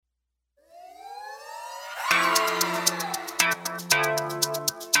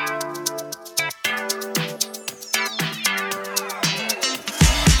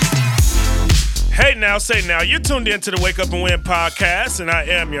now. You're tuned in to the Wake Up and Win podcast, and I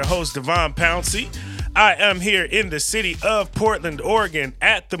am your host, Devon Pouncey. I am here in the city of Portland, Oregon,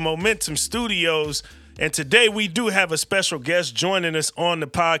 at the Momentum Studios, and today we do have a special guest joining us on the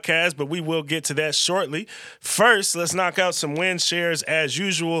podcast, but we will get to that shortly. First, let's knock out some win shares as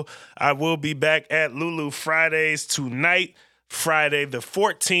usual. I will be back at Lulu Fridays tonight. Friday the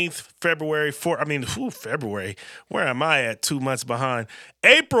 14th, February. Where am I at? 2 months behind.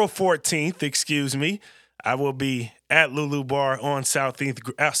 April 14th, excuse me. I will be at Lulu Bar on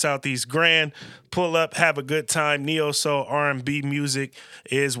Southeast Grand. Pull up, have a good time. Neo-soul R&B music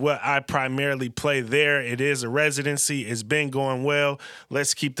is what I primarily play there. It is a residency. It's been going well.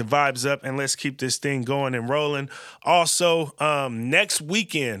 Let's keep the vibes up and let's keep this thing going and rolling. Also, next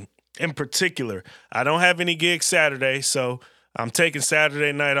weekend in particular, I don't have any gigs Saturday, so I'm taking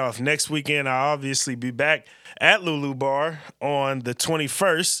Saturday night off. Next weekend, I'll obviously be back at Lulu Bar on the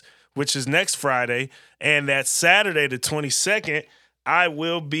 21st, which is next Friday. And that Saturday, the 22nd, I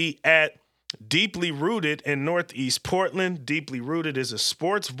will be at Deeply Rooted in Northeast Portland. Deeply Rooted is a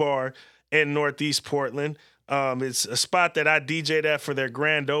sports bar in Northeast Portland. It's a spot that I DJ'd at for their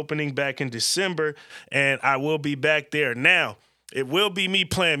grand opening back in December, and I will be back there. Now, it will be me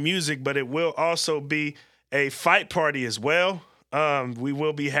playing music, but it will also be a fight party as well. We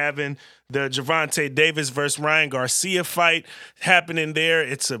will be having the Gervonta Davis versus Ryan Garcia fight happening there.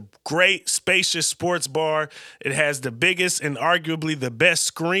 It's a great, spacious sports bar. It has the biggest and arguably the best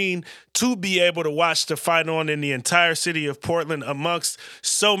screen to be able to watch the fight on in the entire city of Portland, amongst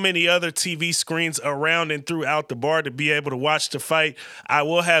so many other TV screens around and throughout the bar to be able to watch the fight. I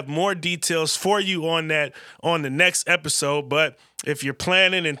will have more details for you on that on the next episode, but if you're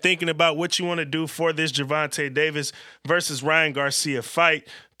planning and thinking about what you want to do for this Gervonta Davis versus Ryan Garcia fight,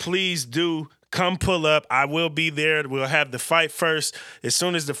 please do come pull up. I will be there. We'll have the fight first. As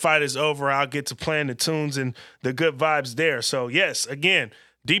soon as the fight is over, I'll get to playing the tunes and the good vibes there. So, yes, again,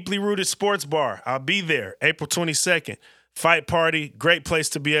 Deeply Rooted Sports Bar. I'll be there April 22nd. Fight party, great place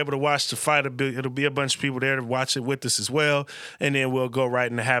to be able to watch the fight. It'll be a bunch of people there to watch it with us as well. And then we'll go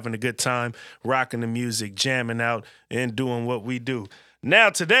right into having a good time, rocking the music, jamming out, and doing what we do. Now,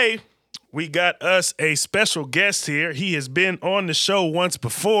 today, we got us a special guest here. He has been on the show once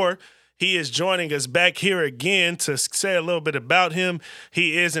before. He is joining us back here again to say a little bit about him.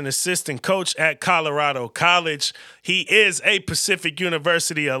 He is an assistant coach at Colorado College. He is a Pacific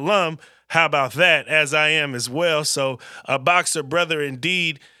University alum. How about that? As I am as well. So a boxer brother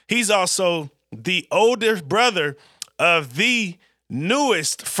indeed. He's also the older brother of the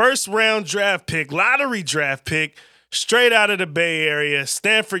newest first-round draft pick, lottery draft pick, straight out of the Bay Area,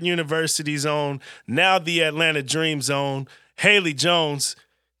 Stanford University's own, now the Atlanta Dream's own, Haley Jones.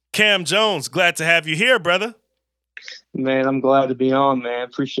 Cam Jones, glad to have you here, brother. Man, I'm glad to be on, man.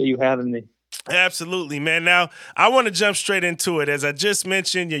 Appreciate you having me. Absolutely, man. Now, I want to jump straight into it. As I just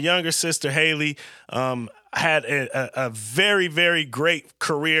mentioned, your younger sister, Haley, had a very, very great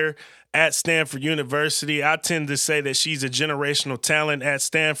career at Stanford University. I tend to say that she's a generational talent at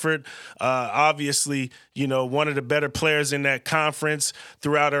Stanford. Obviously, you know, one of the better players in that conference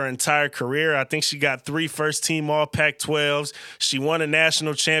throughout her entire career. I think she got 3 first-team All-Pac-12s. She won a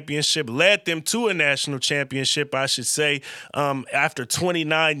national championship, led them to a national championship, I should say, after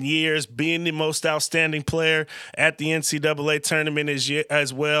 29 years, being the most outstanding player at the NCAA tournament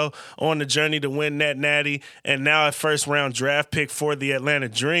as well, on the journey to win that natty, and now a first-round draft pick for the Atlanta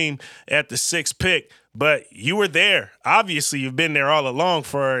Dream at the 6th pick. But you were there. Obviously, you've been there all along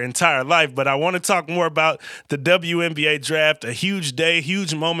for her entire life. But I want to talk more about the WNBA draft. A huge day,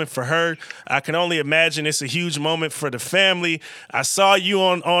 huge moment for her. I can only imagine it's a huge moment for the family. I saw you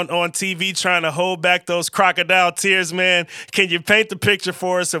on TV trying to hold back those crocodile tears, man. Can you paint the picture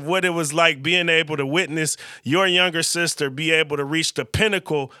for us of what it was like being able to witness your younger sister be able to reach the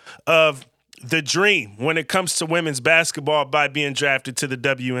pinnacle of the dream when it comes to women's basketball by being drafted to the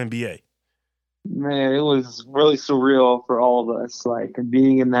WNBA? Man, it was really surreal for all of us, like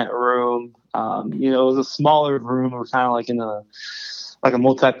being in that room. It was a smaller room. We're kind of like in a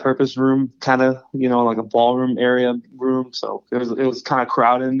multi-purpose room, kind of, like a ballroom area room. So it was kind of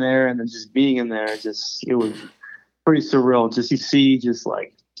crowded in there, and then just being in there, it was pretty surreal. Just you see, just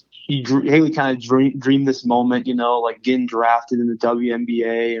like Haley kind of dreamed this moment, like getting drafted in the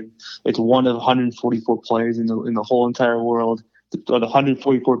WNBA, and it's one of 144 players in the whole entire world. Or the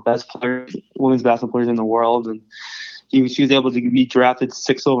 144 best players, women's basketball players in the world, and she was able to be drafted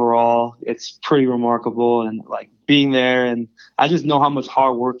 6th overall. It's pretty remarkable, and like being there, and I just know how much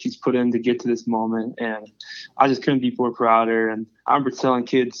hard work she's put in to get to this moment, and I just couldn't be more prouder. And I remember telling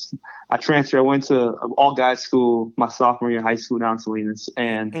kids, I went to an all guys school my sophomore year in high school down in Salinas,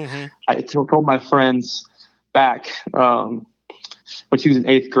 and I told my friends back when she was in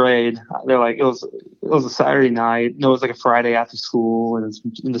 8th grade, they're like, it was a Saturday night. No, it was like a Friday after school, and it was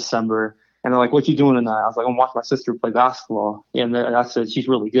in December. And they're like, "What you doing tonight?" I was like, "I'm watching my sister play basketball." And I said, "She's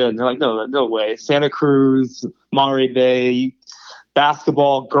really good." And they're like, "No way. Santa Cruz, Monterey Bay,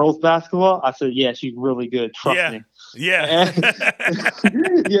 basketball, girls basketball." I said, "Yeah, she's really good. Trust me." Yeah.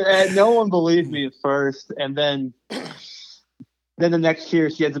 And, and no one believed me at first. And then the next year,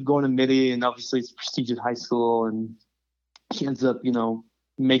 she ends up going to Midi, and obviously it's a prestigious high school, and she ends up,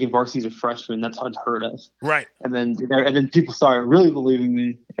 making varsity as a freshman. That's unheard of. Right. And then people started really believing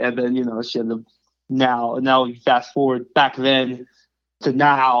me. And then, she ended up now you fast forward back then to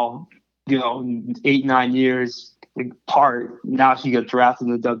now, 8-9 years apart. Now she got drafted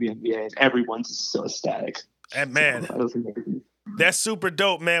in the WNBA, and everyone's just so ecstatic. And man, so that was amazing. That's super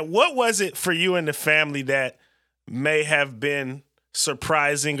dope, man. What was it for you and the family that may have been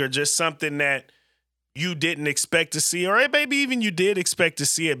surprising, or just something that you didn't expect to see, or maybe even you did expect to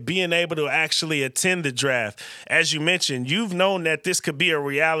see it, being able to actually attend the draft? As you mentioned, you've known that this could be a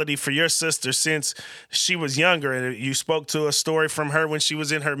reality for your sister since she was younger, and you spoke to a story from her when she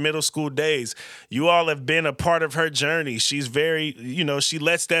was in her middle school days. You all have been a part of her journey. She's very, she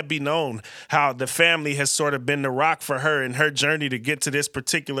lets that be known, how the family has sort of been the rock for her in her journey to get to this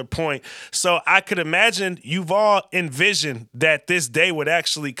particular point. So I could imagine you've all envisioned that this day would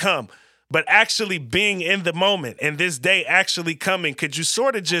actually come. But actually being in the moment and this day actually coming, could you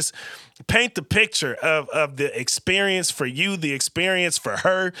sort of just paint the picture of the experience for you, the experience for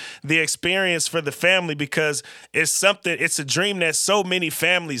her, the experience for the family? Because it's a dream that so many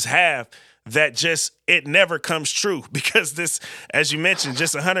families have that just, it never comes true, because this, as you mentioned,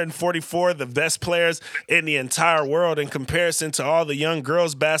 just 144, the best players in the entire world in comparison to all the young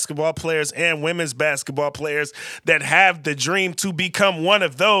girls basketball players and women's basketball players that have the dream to become one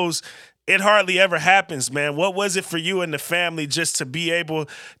of those. It hardly ever happens, man. What was it for you and the family just to be able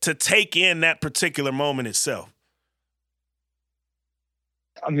to take in that particular moment itself?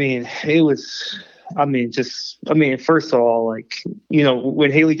 First of all,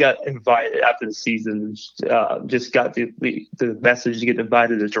 when Haley got invited after the season, just got the message to get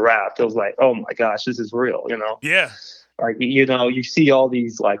invited to the draft, I was like, oh my gosh, this is real, Yeah. Like, you see all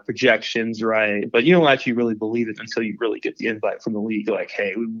these like projections, right? But you don't actually really believe it until you really get the invite from the league. Like,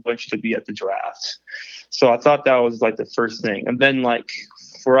 hey, we want you to be at the draft. So I thought that was like the first thing. And then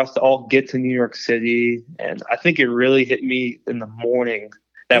for us to all get to New York City, and I think it really hit me in the morning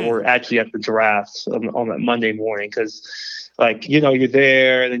that we're actually at the draft on that Monday morning. Cause you're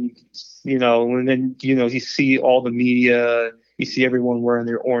there, and then, you see all the media. You see everyone wearing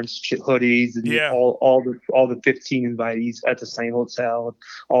their orange hoodies, and all the 15 invitees at the same hotel,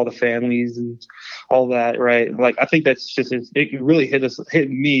 all the families and all that, right? Like, I think that's just, it really hit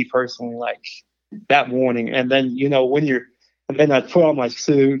me personally, like that morning. And then, and then I put on my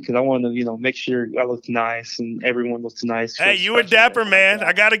suit because I wanted to, make sure I looked nice and everyone looked nice. Hey, you were dapper, man.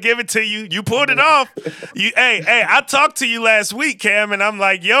 I got to give it to you. You pulled it off. Hey, I talked to you last week, Cam, and I'm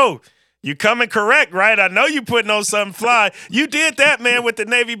like, yo, you coming correct, right? I know you putting on something fly. You did that, man, with the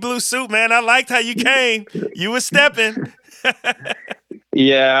navy blue suit, man. I liked how you came. You were stepping.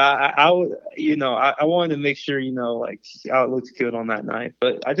 Yeah, I wanted to make sure, I looked good on that night.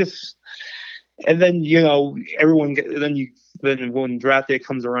 But and then, then when draft day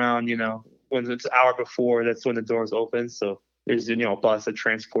comes around, when it's an hour before, that's when the doors open. So there's, a bus that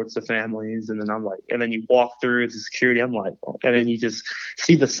transports the families. And then and then you walk through the security. I'm like, and then you just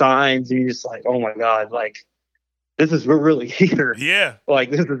see the signs, and you're just like, oh my God, we're really here. Yeah.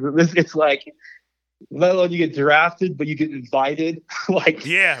 It's like, let alone you get drafted, but you get invited.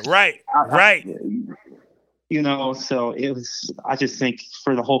 Yeah, right. Right. So it was, I just think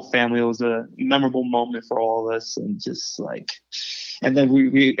for the whole family, it was a memorable moment for all of us. And just and then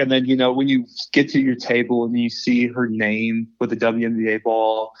when you get to your table and you see her name with the WNBA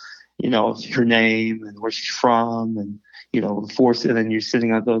ball, her name and where she's from, and, and then you're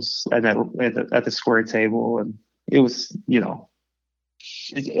sitting at the square table, and it was,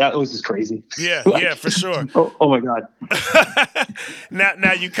 it was just crazy. Yeah, for sure. Oh my God.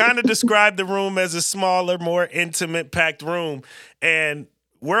 Now you kind of described the room as a smaller, more intimate, packed room. And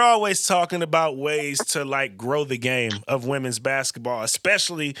we're always talking about ways to like grow the game of women's basketball,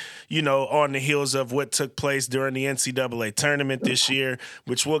 especially, on the heels of what took place during the NCAA tournament this year,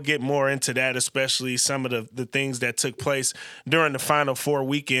 which we'll get more into that, especially some of the things that took place during the Final Four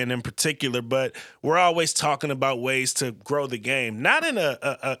weekend in particular. But we're always talking about ways to grow the game, not in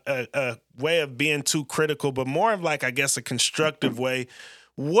a way of being too critical, but more of like, I guess, a constructive way.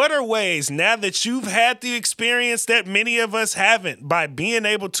 What are ways, now that you've had the experience that many of us haven't by being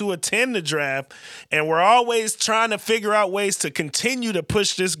able to attend the draft, and we're always trying to figure out ways to continue to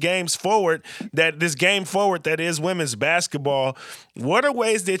push this game forward that is women's basketball, what are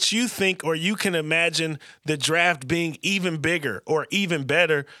ways that you think or you can imagine the draft being even bigger or even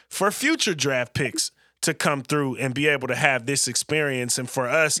better for future draft picks to come through and be able to have this experience? And for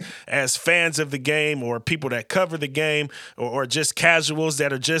us as fans of the game or people that cover the game or just casuals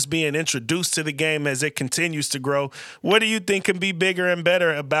that are just being introduced to the game as it continues to grow, what do you think can be bigger and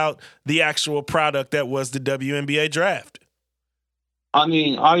better about the actual product that was the WNBA draft? I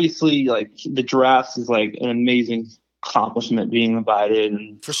mean, obviously, like, the draft is like an amazing accomplishment, being invited,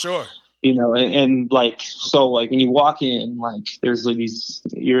 and for sure. And like, so like when you walk in, like there's like these,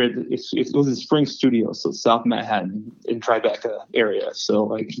 it was in Spring Studios, so South Manhattan in Tribeca area. So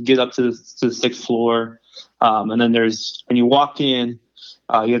like you get up to the sixth floor, and then when you walk in,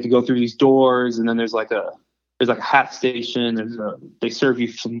 you have to go through these doors, and then there's like a hat station. They serve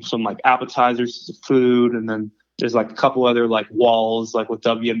you some like appetizers, food, and then there's like a couple other like walls like with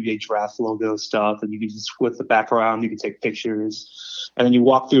WNBA draft logo stuff, and you can just with the background you can take pictures. And then you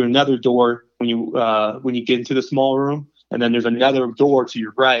walk through another door when you get into the small room, and then there's another door to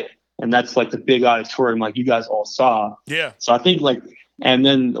your right, and that's like the big auditorium like you guys all saw. Yeah. So I think like, and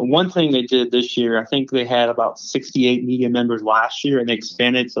then one thing they did this year, I think they had about 68 media members last year, and they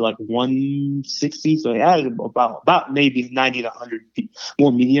expanded to like 160. So they added about maybe 90 to 100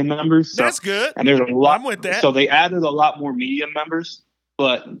 more media members. So, that's good. And there's a lot. I'm with that. So they added a lot more media members.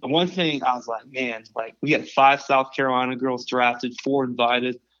 But the one thing I was like, man, like we got 5 South Carolina girls drafted, 4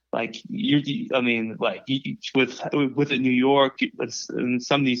 invited. Like with New York and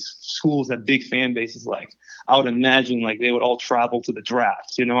some of these schools have big fan bases. Like I would imagine like they would all travel to the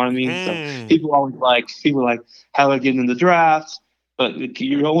draft. You know what I mean? So people are like, how do I get in the draft? But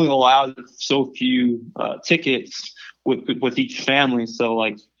you're only allowed so few tickets with each family. So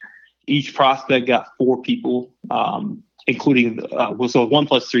like each prospect got 4 people. Including so 1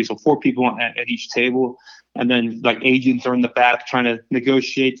 + 3, so 4 people at each table, and then like agents are in the back trying to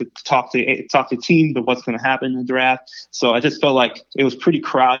negotiate to talk to teams of what's going to happen in the draft. So I just felt like it was pretty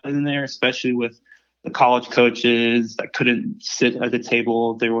crowded in there, especially with the college coaches that couldn't sit at the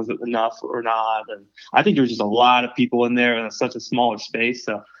table if there was enough or not. And I think there was just a lot of people in there in such a smaller space.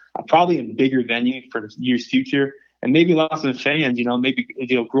 So probably a bigger venue for the year's future. And maybe lots of fans,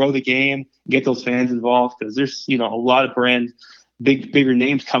 grow the game, get those fans involved, because there's, a lot of bigger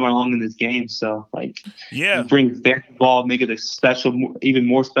names coming along in this game. So, like, bring fans involved, make it a special, even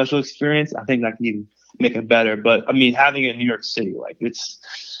more special experience. I think that can even make it better. But, I mean, having it in New York City, like, it's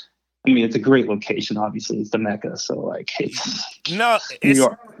a great location. Obviously, it's the Mecca. So, like, it's New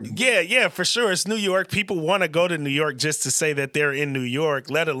York. Yeah, for sure. It's New York. People want to go to New York just to say that they're in New York,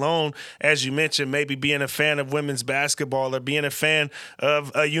 let alone, as you mentioned, maybe being a fan of women's basketball or being a fan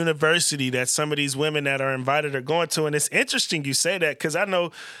of a university that some of these women that are invited are going to. And it's interesting you say that, because I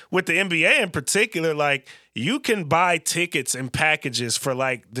know with the NBA in particular, like, you can buy tickets and packages for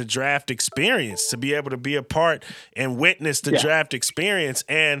like the draft experience to be able to be a part and witness the draft experience.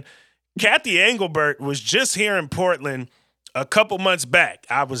 And Kathy Engelbert was just here in Portland a couple months back.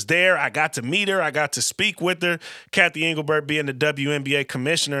 I was there. I got to meet her. I got to speak with her. Kathy Engelbert being the WNBA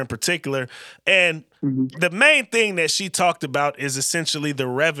commissioner in particular. And the main thing that she talked about is essentially the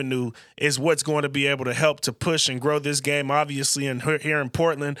revenue is what's going to be able to help to push and grow this game. Obviously, here in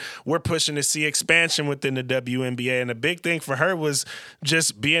Portland, we're pushing to see expansion within the WNBA. And the big thing for her was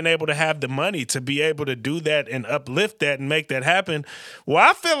just being able to have the money to be able to do that and uplift that and make that happen. Well,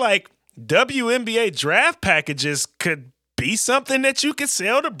 I feel like WNBA draft packages could be something that you could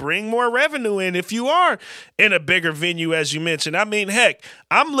sell to bring more revenue in if you are in a bigger venue, as you mentioned. I mean, heck,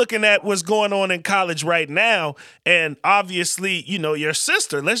 I'm looking at what's going on in college right now, and obviously, your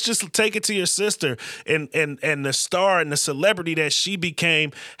sister. Let's just take it to your sister and the star and the celebrity that she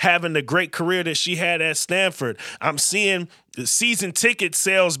became, having the great career that she had at Stanford. I'm seeing the season ticket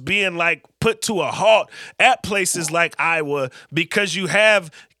sales being like put to a halt at places like Iowa because you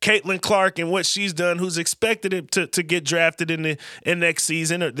have Caitlin Clark and what she's done, who's expected to get drafted in next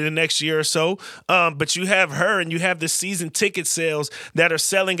season or the next year or so. But you have her, and you have the season ticket sales that are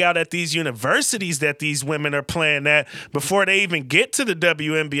selling out at these universities that these women are playing at before they even get to the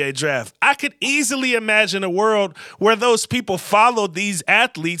WNBA draft. I could easily imagine a world where those people follow these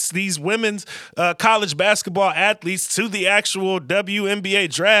athletes, these women's college basketball athletes, to the actual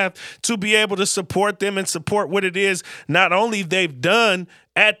WNBA draft to be able to support them and support what it is not only they've done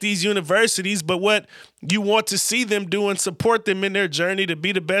at these universities, but what you want to see them do and support them in their journey to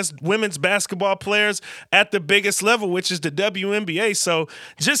be the best women's basketball players at the biggest level, which is the WNBA. So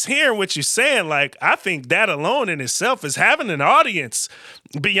just hearing what you're saying, like, I think that alone in itself is having an audience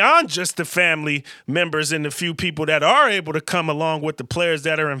beyond just the family members and the few people that are able to come along with the players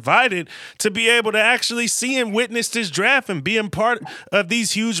that are invited to be able to actually see and witness this draft and being part of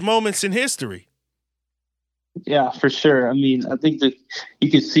these huge moments in history. Yeah, for sure. I mean, I think that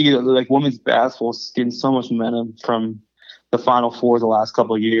you could see that, like, women's basketball is getting so much momentum from the Final Four the last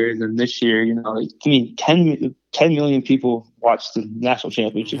couple of years, and this year, you know, like, I mean, 10 million people watched the national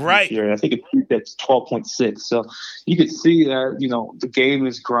championship right this year. I think it's 12.6. So you could see that, you know, the game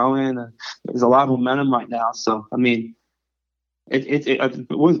is growing. And there's a lot of momentum right now. So I mean,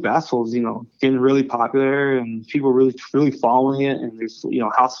 women's basketball is, you know, getting really popular, and people really following it, and there's, you know,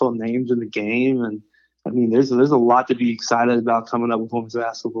 household names in the game, and I mean, there's a lot to be excited about coming up with women's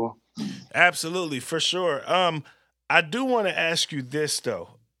basketball. Absolutely, for sure. I do want to ask you this though,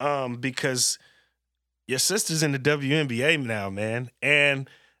 because your sister's in the WNBA now, man, and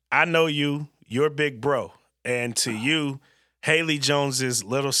I know you're big bro, and to you, Haley Jones's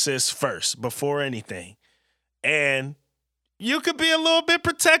little sis first before anything, and you could be a little bit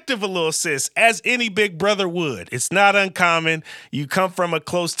protective of little sis, as any big brother would. It's not uncommon. You come from a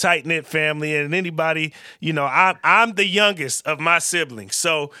close, tight-knit family, and anybody, you know, I'm the youngest of my siblings,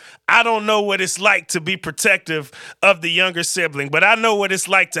 so I don't know what it's like to be protective of the younger sibling, but I know what it's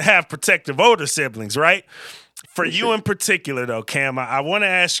like to have protective older siblings, right? For you in particular, though, Cam, I want to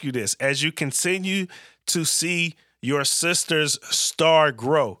ask you this. As you continue to see your sister's star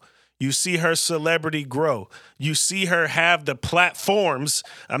grow, you see her celebrity grow. You see her have the platforms.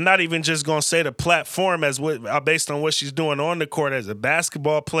 I'm not even just going to say the platform as based on what she's doing on the court as a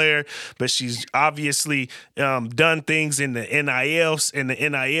basketball player, but she's obviously done things in the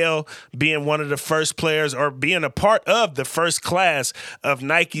NIL, being one of the first players or being a part of the first class of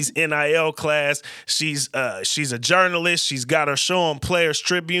Nike's NIL class. She's a journalist. She's got her show on Players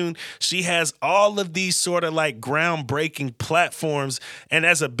Tribune. She has all of these sort of like groundbreaking platforms. And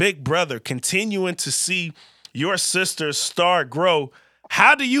as a big brother, continuing to see your sister's star grow,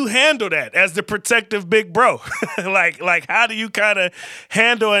 how do you handle that as the protective big bro? like how do you kind of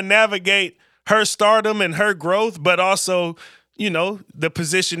handle and navigate her stardom and her growth, but also, you know, the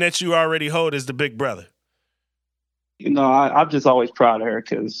position that you already hold as the big brother? You know, I'm just always proud of her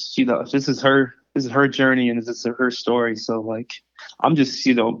because, you know, this is her journey and this is her story. So, like, I'm just,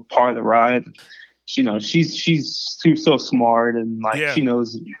 you know, part of the ride. You know, she's so smart, and like, she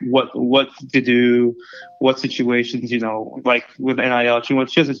knows what to do, what situations, you know, like with NIL. She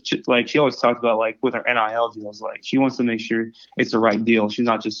always talks about, like, with her NIL deals, like, she wants to make sure it's the right deal. She's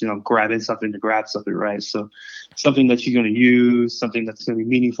not just, you know, grabbing something to grab something, right? So something that she's going to use, something that's going to be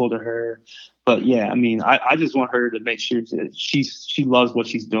meaningful to her. But yeah, I mean, I just want her to make sure that she loves what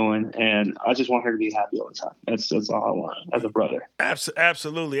she's doing, and I just want her to be happy all the time. That's all I want as a brother.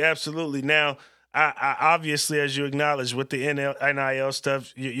 Absolutely. Now, I obviously, as you acknowledge, with the NIL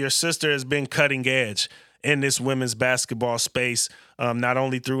stuff, your sister has been cutting edge in this women's basketball space, not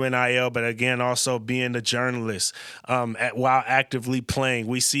only through NIL, but again, also being a journalist while actively playing.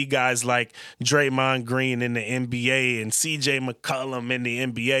 We see guys like Draymond Green in the NBA and CJ McCollum in the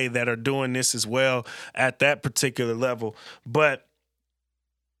NBA that are doing this as well at that particular level. But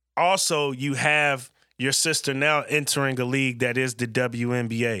also, you have your sister now entering a league that is the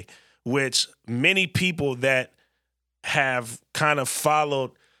WNBA, which many people that have kind of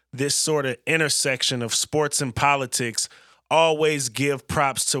followed this sort of intersection of sports and politics always give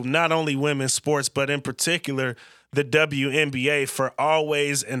props to not only women's sports, but in particular the WNBA for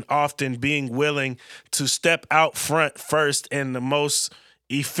always and often being willing to step out front first in the most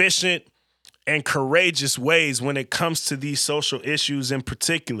efficient and courageous ways when it comes to these social issues in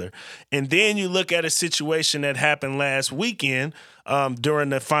particular. And then you look at a situation that happened last weekend during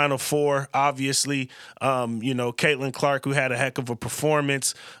the Final Four. Obviously, Caitlin Clark, who had a heck of a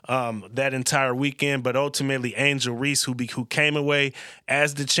performance that entire weekend, but ultimately Angel Reese, who came away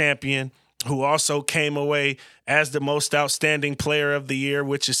as the champion. who also came away as the most outstanding player of the year,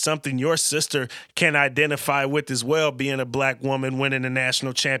 which is something your sister can identify with as well, being a black woman, winning a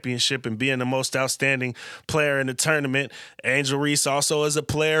national championship and being the most outstanding player in the tournament. Angel Reese also is a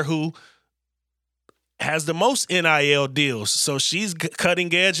player who has the most NIL deals. So she's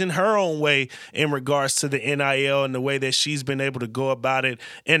cutting edge in her own way in regards to the NIL and the way that she's been able to go about it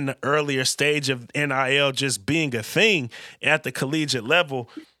in the earlier stage of NIL just being a thing at the collegiate level.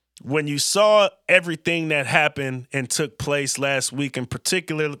 When you saw everything that happened and took place last week, in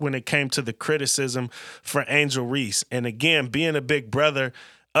particular when it came to the criticism for Angel Reese, and again, being a big brother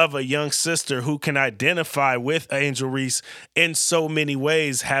of a young sister who can identify with Angel Reese in so many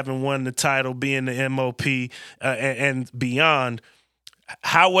ways, having won the title, being the MOP and beyond,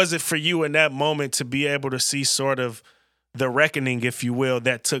 how was it for you in that moment to be able to see sort of the reckoning, if you will,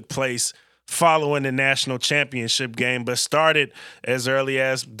 that took place following the national championship game, but started as early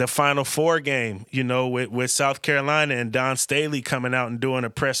as the Final Four game, you know, with South Carolina and Don Staley coming out and doing a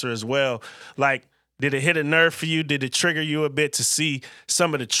presser as well? Like, did it hit a nerve for you? Did it trigger you a bit to see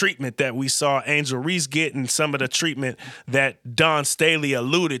some of the treatment that we saw Angel Reese get and some of the treatment that Don Staley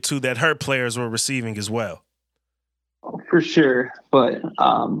alluded to that her players were receiving as well? For sure. But,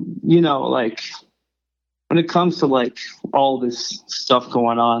 you know, like, when it comes to, like, all this stuff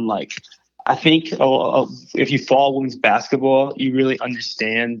going on, like, I think if you follow women's basketball, you really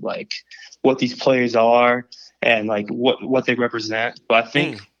understand, like, what these players are and, like, what they represent. But I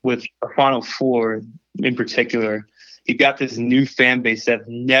think with the Final Four in particular, you got this new fan base that have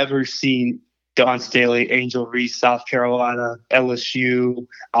never seen Don Staley, Angel Reese, South Carolina, LSU,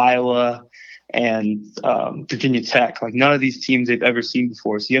 Iowa, and Virginia Tech. Like, none of these teams they've ever seen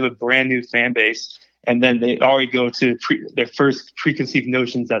before. So you have a brand new fan base. And then they already go to their first preconceived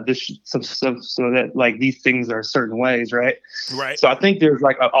notions that so that, like, these things are certain ways, right? Right. So I think there's,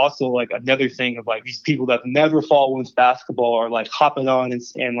 like, also, like, another thing of, like, these people that never follow women's basketball are, like, hopping on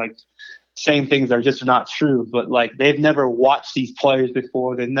and like saying things that are just not true. But, like, they've never watched these players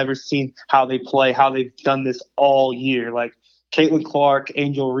before. They've never seen how they play, how they've done this all year. Like Caitlin Clark,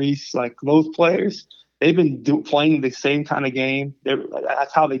 Angel Reese, like those players. They've been playing the same kind of game.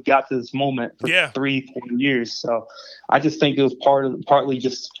 That's how they got to this moment for 3-4 years. So I just think it was partly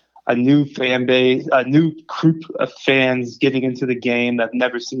just a new fan base, a new group of fans getting into the game that have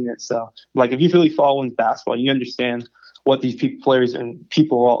never seen it. So, like, if you really follow basketball, you understand what these players and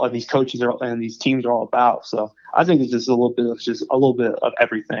these coaches and these teams are all about. So I think it's just a little bit of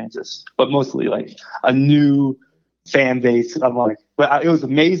everything, but mostly like a new fan base of, like, but it was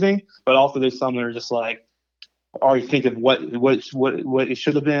amazing, but also there's some that are just like already thinking what it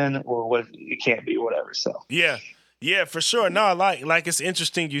should have been or what it can't be, or whatever. So yeah, for sure. No, like it's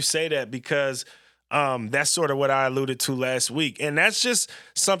interesting you say that, because that's sort of what I alluded to last week. And that's just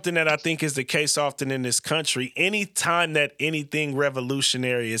something that I think is the case often in this country. Anytime that anything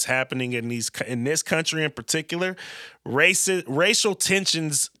revolutionary is happening in this country in particular, racial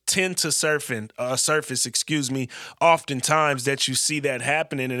tensions tend to surface, oftentimes that you see that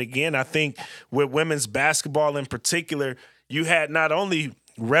happening. And again, I think with women's basketball in particular, you had not only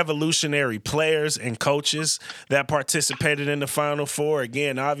revolutionary players and coaches that participated in the Final Four.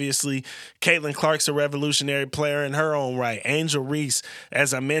 Again, obviously, Caitlin Clark's a revolutionary player in her own right. Angel Reese,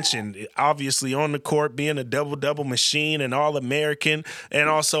 as I mentioned, obviously on the court being a double-double machine and All-American, and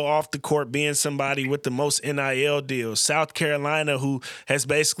also off the court being somebody with the most NIL deals. South Carolina, who has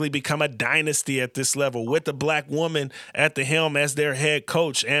basically become a dynasty at this level, with a black woman at the helm as their head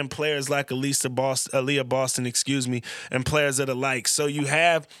coach, and players like Aaliyah Boston, and players of the like. So you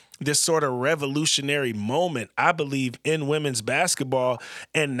have this sort of revolutionary moment, I believe, in women's basketball.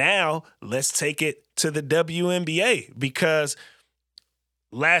 And now let's take it to the WNBA, because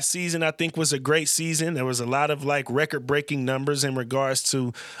last season, I think, was a great season. There was a lot of like record-breaking numbers in regards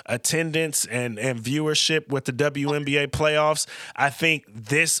to attendance and viewership with the WNBA playoffs. I think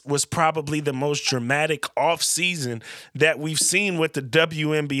this was probably the most dramatic off-season that we've seen with the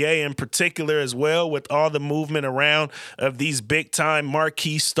WNBA in particular as well, with all the movement around of these big-time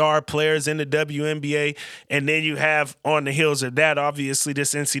marquee star players in the WNBA. And then you have, on the heels of that, obviously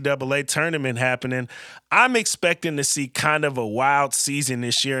this NCAA tournament happening. I'm expecting to see kind of a wild season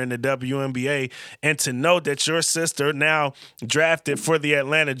this year in the WNBA, and to know that your sister, now drafted for the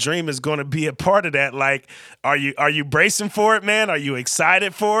Atlanta Dream, is going to be a part of that. Like, are you bracing for it, man? Are you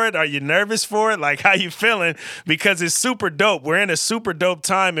excited for it? Are you nervous for it? Like, how you feeling? Because it's super dope. We're in a super dope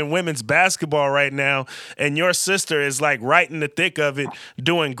time in women's basketball right now, and your sister is like right in the thick of it,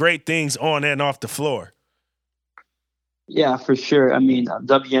 doing great things on and off the floor. Yeah, for sure. I mean,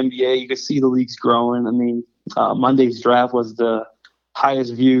 WNBA, you can see the league's growing. I mean, Monday's draft was the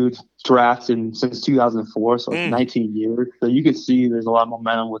highest viewed draft since 2004, so it's 19 years. So you can see there's a lot of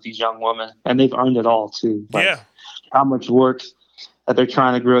momentum with these young women, and they've earned it all too. Like Yeah. how much work that they're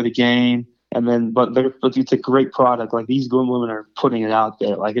trying to grow the game, and then but it's a great product. Like these women are putting it out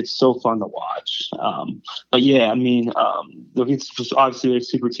there. Like it's so fun to watch. But yeah, I mean, look, it's just obviously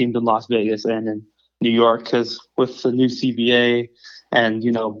there's super teams in Las Vegas and in New York because with the new CBA and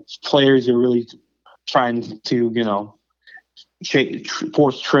players are really trying to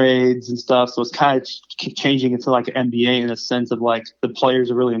force trades and stuff. So it's kind of changing into like an NBA in a sense of like the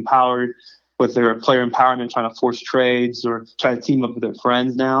players are really empowered with their player empowerment, trying to force trades or try to team up with their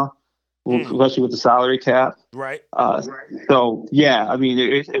friends now, especially with the salary cap. Right. So yeah, I mean,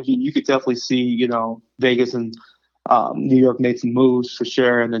 you could definitely see, Vegas and New York made some moves for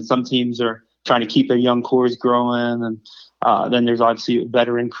sure. And then some teams are trying to keep their young cores growing. And then there's obviously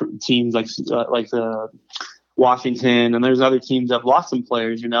veteran teams like the Washington, and there's other teams that have lost some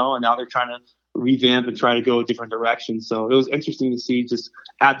players, and now they're trying to revamp and try to go a different direction. So it was interesting to see just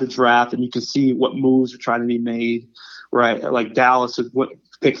at the draft, and you can see what moves are trying to be made, right? Like Dallas would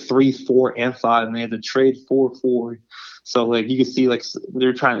pick 3, 4, and 5, and they had to trade 4 forward. So like you can see like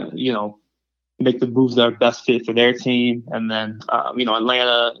they're trying to make the moves that are best fit for their team, and then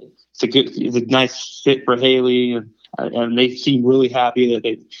Atlanta it's a nice fit for Haley, and they seem really happy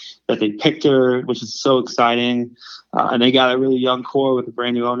that they picked her, which is so exciting. And they got a really young core with a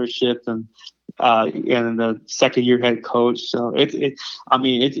brand new ownership and the second-year head coach. So it's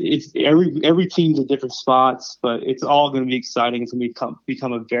every team's at different spots, but it's all going to be exciting. It's going to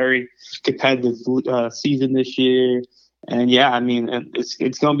become a very competitive season this year. And yeah, I mean, it's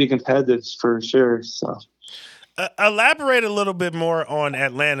going to be competitive for sure. So. Elaborate a little bit more on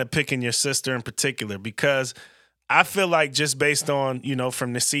Atlanta picking your sister in particular, because I feel like just based on,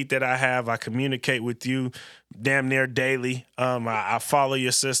 from the seat that I have, I communicate with you damn near daily. I follow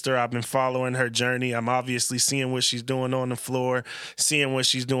your sister. I've been following her journey. I'm obviously seeing what she's doing on the floor, seeing what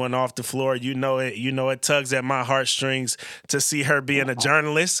she's doing off the floor. It tugs at my heartstrings to see her being a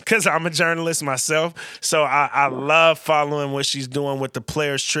journalist, because I'm a journalist myself. So I love following what she's doing with the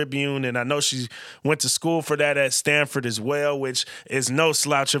Players Tribune, and I know she went to school for that at Stanford as well, which is no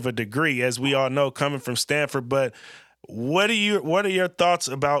slouch of a degree, as we all know, coming from Stanford. But what are your thoughts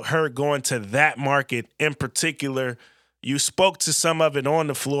about her going to that market in particular? You spoke to some of it on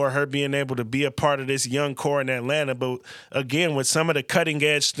the floor, her being able to be a part of this young core in Atlanta. But again, with some of the cutting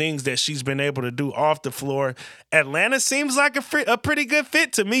edge things that she's been able to do off the floor, Atlanta seems like a pretty good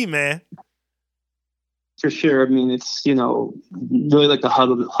fit to me, man. For sure. I mean, it's really like the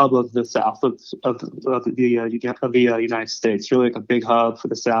hub of the South of the United States. Really like a big hub for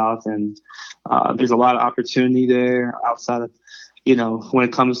the South, and there's a lot of opportunity there outside of when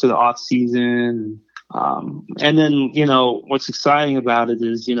it comes to the off season. And then what's exciting about it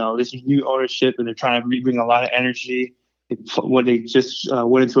is this new ownership, and they're trying to bring a lot of energy. When they just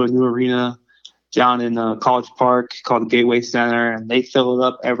went into a new arena down in College Park called the Gateway Center, and they fill it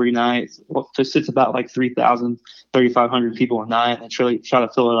up every night. Well, it sits about like 3,000, 3,500 people a night, and try to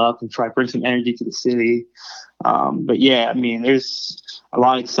fill it up and try to bring some energy to the city. But yeah, I mean, there's a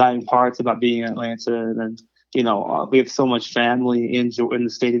lot of exciting parts about being in Atlanta, and then we have so much family in the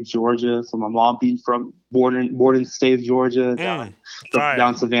state of Georgia. So my mom being born in the state of Georgia,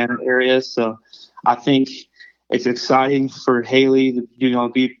 down Savannah area. So I think it's exciting for Haley to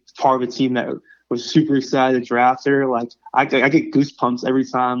be part of a team that was super excited to draft her. Like I get goosebumps every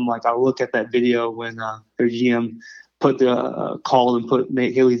time like I look at that video when their GM put the call and put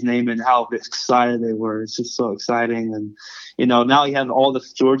Haley's name in, how excited they were. It's just so exciting. And now you have all the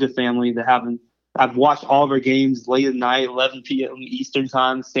Georgia family that I've watched all of her games late at night, 11 p.m. Eastern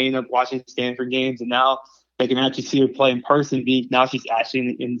time, staying up watching Stanford games, and now they can actually see her play in person. Now she's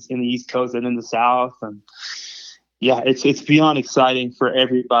actually in the East Coast and in the South, and yeah, it's beyond exciting for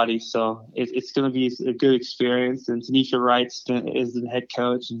everybody. So it's going to be a good experience. And Tanisha Wright is the head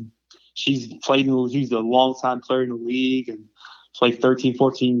coach, and she's a long-time player in the league and played 13,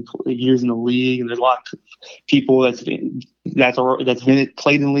 14 years in the league. And there's a lot of people that's been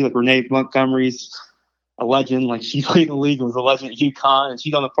played in the league, like Renee Montgomery's a legend. Like she played in the league and was a legend at UConn, and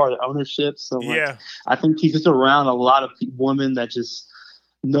she's on the part of the ownership. So yeah, I think she's just around a lot of women that just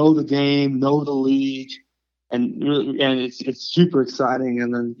know the game, know the league. And it's super exciting.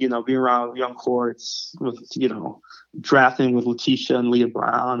 And then, being around young courts with, drafting with Letitia and Leah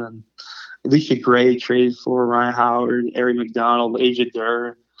Brown, and Alicia Gray traded for Ryan Howard, Ari McDonald, AD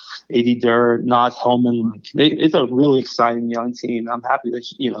Durr, Naz Holman. It's a really exciting young team. I'm happy that,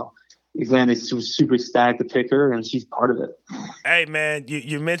 Atlanta was super ecstatic to pick her, and she's part of it. Hey, man,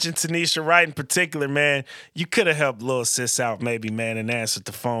 you mentioned Tanisha Wright in particular, man. You could have helped little sis out maybe, man, and answered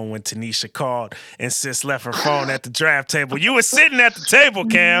the phone when Tanisha called and sis left her phone at the draft table. You were sitting at the table,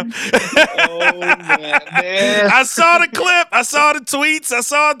 Cam. Oh, man. I saw the clip. I saw the tweets. I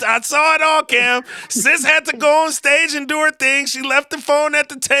saw it all, Cam. Sis had to go on stage and do her thing. She left the phone at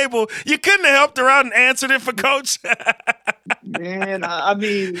the table. You couldn't have helped her out and answered it for Coach. Man, I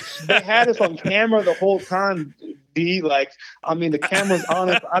mean, they had us on camera the whole time. The camera's on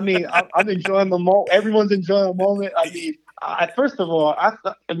us. I mean, I'm enjoying the moment. Everyone's enjoying the moment. I mean, first of all, I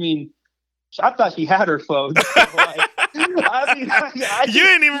thought she had her phone. So, you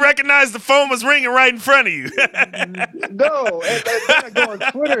didn't even recognize the phone was ringing right in front of you. No, and then I go on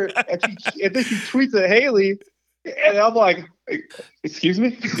Twitter and then she tweets at Haley, and I'm like, excuse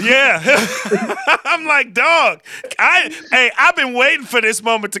me? Yeah. I'm like, dog, I've been waiting for this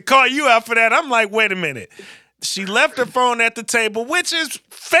moment to call you out for that. I'm like, wait a minute. She left her phone at the table, which is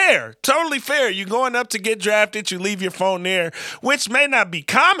fair, totally fair. You're going up to get drafted, you leave your phone there, which may not be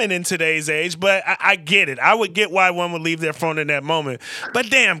common in today's age, but I get it. I would get why one would leave their phone in that moment.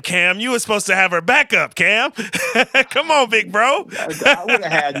 But damn, Cam, you were supposed to have her backup, Cam. Come on, big bro. I would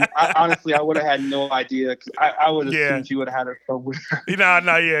have had, honestly, I would have had no idea. I would have assumed she would have had her phone with her.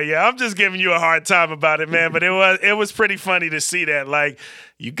 Yeah. I'm just giving you a hard time about it, man. But it was pretty funny to see that. Like,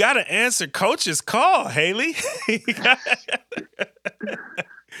 you got to answer Coach's call, Haley.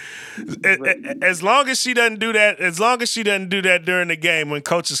 As long as she doesn't do that during the game when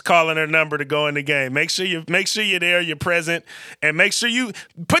Coach is calling her number to go in the game, make sure you're there, you're present, and make sure you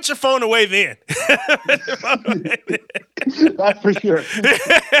put your phone away then. That's for sure.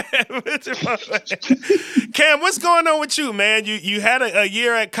 Cam, what's going on with you, man? You had a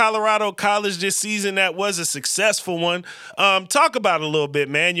year at Colorado College this season that was a successful one. Talk about it a little bit,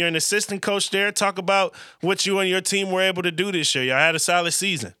 man. You're an assistant coach there. Talk about what you and your team were able to do this year. Y'all had a solid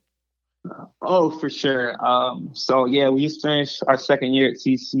season. Oh, for sure. We just finished our second year at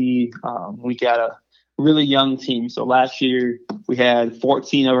CC. We got a really young team. So last year we had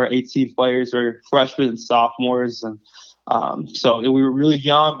 14 of our 18 players were freshmen and sophomores, and so we were really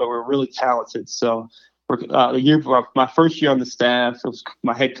young, but we're really talented. So my first year on the staff, it was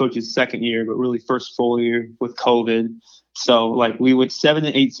my head coach's second year, but really first full year with COVID. So we went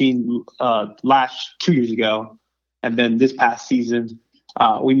 7-18 last 2 years ago, and then this past season.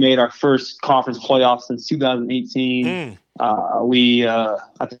 We made our first conference playoffs since 2018. I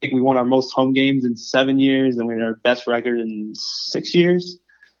think we won our most home games in 7 years, and we had our best record in 6 years.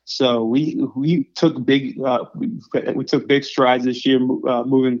 So we took big strides this year,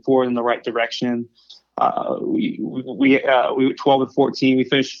 moving forward in the right direction. We were 12-14. We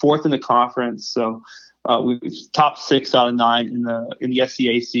finished fourth in the conference. So we top 6 out of 9 in the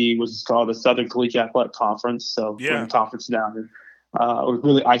SCAC, which is called the Southern Collegiate Athletic Conference. So we're in the conference down here. We're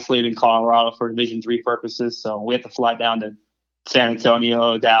really isolated in Colorado for Division III purposes, so we have to fly down to San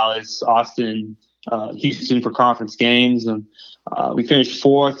Antonio, Dallas, Austin, Houston for conference games, and we finished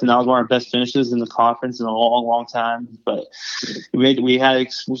fourth, and that was one of our best finishes in the conference in a long, long time. But we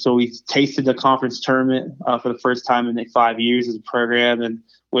tasted the conference tournament for the first time in 5 years as a program, and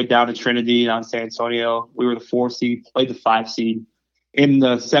went down to Trinity down in San Antonio. We were the 4 seed, played the 5 seed in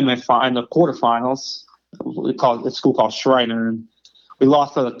the quarterfinals. We call it a school called Schreiner, and we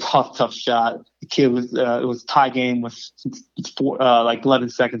lost on a tough shot. The kid was it was a tie game with 11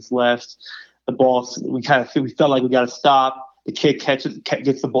 seconds left. The ball, we felt like we got to stop. The kid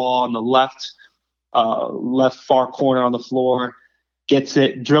gets the ball on the left far corner on the floor, gets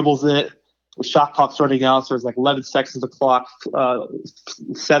it, dribbles it. The shot clock's running out, so there's 11 seconds of the clock,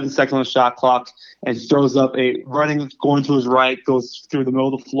 7 seconds on the shot clock, and throws up going to his right, goes through the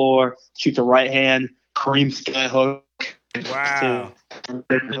middle of the floor, shoots a right hand, Kareem skyhook. Wow.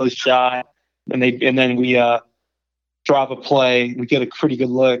 Really shy. And then we drop a play. We get a pretty good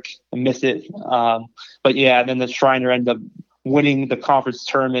look and miss it. And then the Shriner ended up winning the conference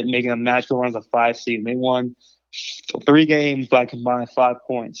tournament, making a magical run as a 5 seed. They won 3 games by combined 5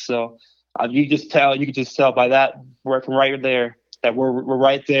 points. So you can just tell by that from right there that we're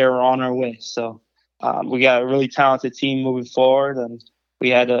right there, we're on our way. So we got a really talented team moving forward, and we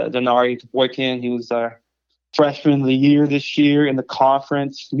had Denari Boykin. He was our freshman of the year this year in the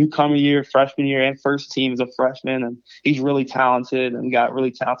conference, newcomer year, freshman year, and first team as a freshman. And he's really talented, and we got a really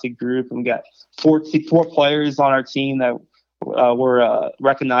talented group. And we got 4 players on our team that were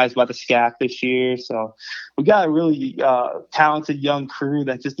recognized by the SCAC this year. So we got a really talented young crew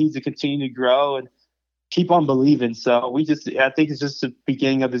that just needs to continue to grow and keep on believing. So I think it's just the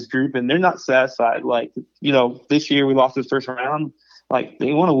beginning of this group, and they're not satisfied. This year we lost the first round. like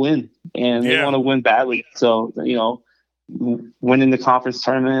they want to win, and they want to win badly. So, winning the conference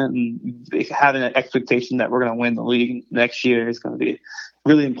tournament and having an expectation that we're going to win the league next year is going to be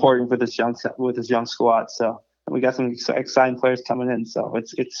really important for this young squad. So we got some exciting players coming in. So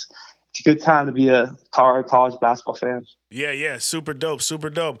it's a good time to be a college basketball fan. Yeah, super dope, super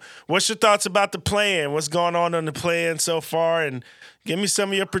dope. What's your thoughts about the play-in? What's going on the play-in so far? And give me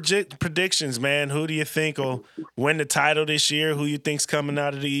some of your predictions, man. Who do you think will win the title this year? Who you think's coming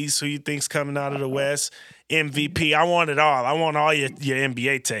out of the East? Who you think's coming out of the West? MVP. I want it all. I want all your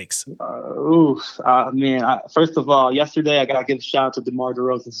NBA takes. Man. First of all, yesterday I gotta give a shout out to DeMar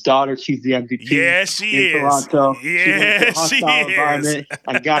DeRozan's daughter. She's the MVP. Yeah, she is. Toronto. Yeah, she is.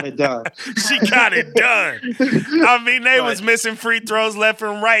 I got it done. She got it done. I mean, they was missing free throws left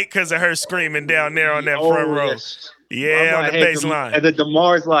and right because of her screaming down there on that front row. Yes. Yeah, on the baseline. And then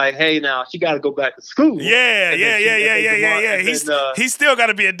DeMar's like, hey, now she got to go back to school. Yeah. He's still got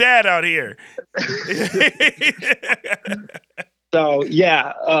to be a dad out here. So,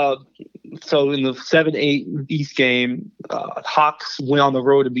 yeah. So in the 7-8 East game, Hawks went on the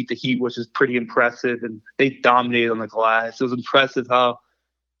road to beat the Heat, which is pretty impressive. And they dominated on the glass. It was impressive how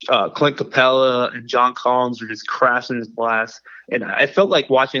Clint Capella and John Collins were just crashing his glass. And I felt like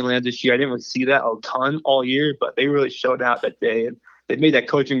watching Atlanta this year, I didn't really see that a ton all year, but they really showed out that day. And they made that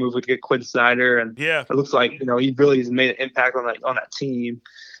coaching move with Quinn Snyder. And it looks like, he really has made an impact on that team.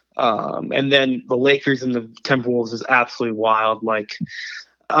 And then the Lakers and the Timberwolves is absolutely wild. Like,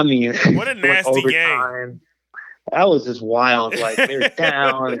 I mean, what a nasty game. That was just wild. Like, they were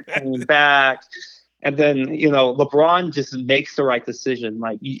down and came back. And then, LeBron just makes the right decision.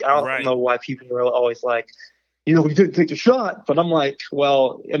 Like, I don't know why people are always like, he didn't take the shot. But I'm like,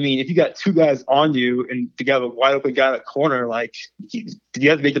 well, I mean, if you got two guys on you and you got a wide open guy in the corner, like, you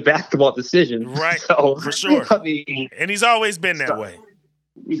have to make the basketball decision. Right, so, for sure. I mean, and he's always been that way.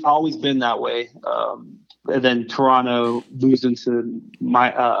 He's always been that way. And then Toronto losing to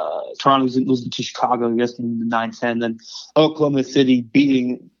Chicago, I guess, in the 9-10. Then Oklahoma City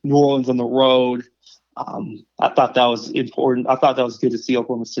beating New Orleans on the road. I thought that was important. I thought that was good to see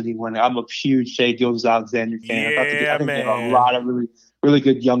Oklahoma City win. I'm a huge Shai Gilgeous-Alexander fan. I think they have a lot of really, really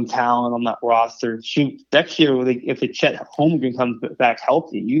good young talent on that roster. Next year, if Chet Holmgren comes back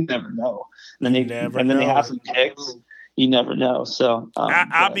healthy, you never know. And then they have some picks. You never know. So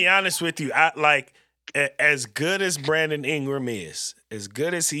I'll be honest with you. As good as Brandon Ingram is, as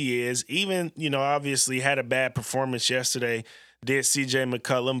good as he is, even obviously had a bad performance yesterday. Did C.J.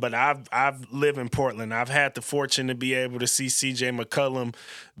 McCollum, but I've lived in Portland. I've had the fortune to be able to see C.J. McCollum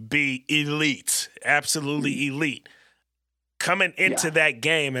be elite, absolutely elite. Coming into that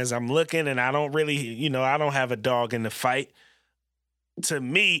game, as I'm looking, and I don't really, I don't have a dog in the fight. To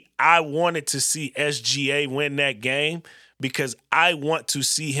me, I wanted to see SGA win that game because I want to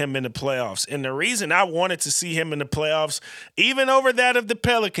see him in the playoffs. And the reason I wanted to see him in the playoffs, even over that of the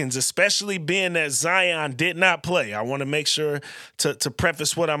Pelicans, especially being that Zion did not play, I want to make sure to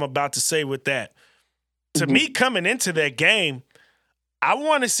preface what I'm about to say with that. To me, coming into that game, I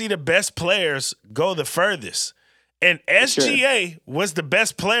want to see the best players go the furthest. And SGA was the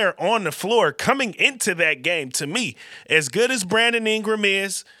best player on the floor coming into that game to me. As good as Brandon Ingram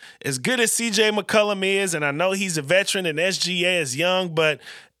is, as good as C.J. McCollum is, and I know he's a veteran and SGA is young, but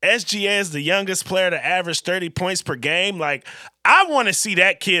SGA is the youngest player to average 30 points per game. Like, I want to see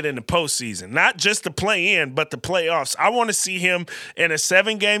that kid in the postseason, not just the play-in, but the playoffs. I want to see him in a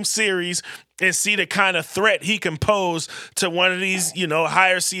 7-game series and see the kind of threat he can pose to one of these,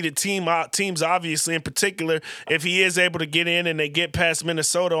 higher-seeded teams, obviously, in particular, if he is able to get in and they get past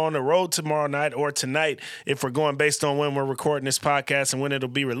Minnesota on the road tomorrow night or tonight, if we're going based on when we're recording this podcast and when it'll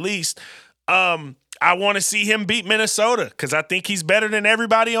be released. I want to see him beat Minnesota because I think he's better than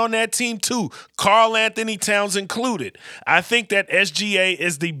everybody on that team too, Karl Anthony Towns included. I think that SGA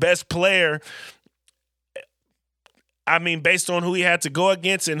is the best player, I mean, based on who he had to go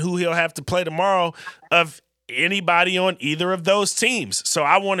against and who he'll have to play tomorrow, of anybody on either of those teams. So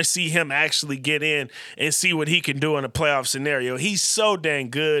I want to see him actually get in and see what he can do in a playoff scenario. He's so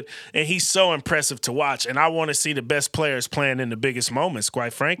dang good, and he's so impressive to watch, and I want to see the best players playing in the biggest moments,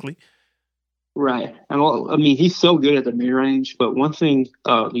 quite frankly. Right. And he's so good at the mid-range, but one thing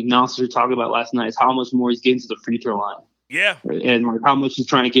the announcers were talking about last night is how much more he's getting to the free throw line. Yeah. And how much he's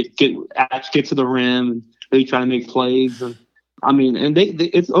trying to get to the rim and really trying to make plays. And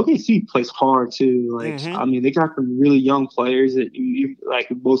it's OKC plays hard too. Like, they got some really young players that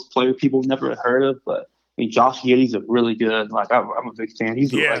most people never heard of, but Josh Giddey's a really good. Like, I'm a big fan. He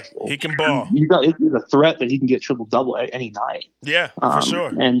can ball. He's a threat that he can get triple double any night. Yeah, for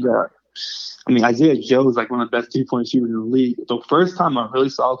sure. And I mean, Isaiah Joe is like one of the best 3-point shooters in the league. The first time I really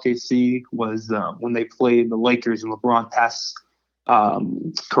saw OKC was when they played the Lakers and LeBron passed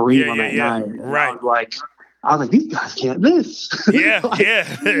Kareem on that night. And right. I was like, these guys can't miss. Yeah, yeah.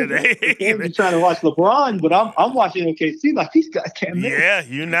 I'm trying to watch LeBron, but I'm watching OKC like these guys can't miss. Yeah,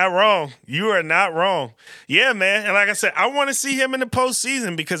 you're not wrong. You are not wrong. Yeah, man. And like I said, I want to see him in the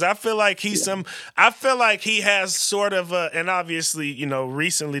postseason because I feel like I feel like he has sort of and obviously,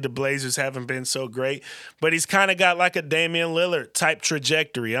 recently the Blazers haven't been so great, but he's kind of got like a Damian Lillard type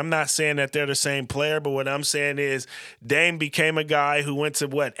trajectory. I'm not saying that they're the same player, but what I'm saying is Dame became a guy who went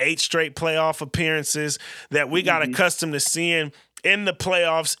to 8 straight playoff appearances that we got accustomed to seeing in the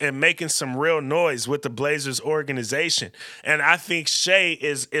playoffs and making some real noise with the Blazers organization. And I think Shea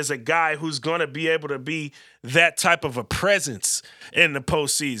is a guy who's going to be able to be that type of a presence in the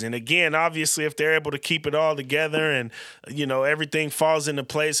postseason. Again, obviously, if they're able to keep it all together and, everything falls into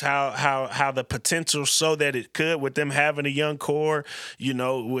place how the potential so that it could with them having a young core,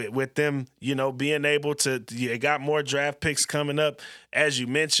 with them, being able to, they got more draft picks coming up, as you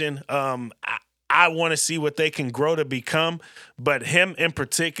mentioned. I want to see what they can grow to become. But him in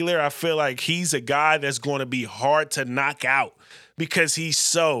particular, I feel like he's a guy that's going to be hard to knock out because he's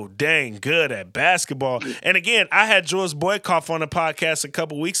so dang good at basketball. And again, I had Jules Boykoff on the podcast a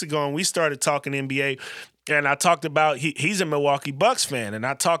couple weeks ago, and we started talking NBA. And I talked about he's a Milwaukee Bucks fan. And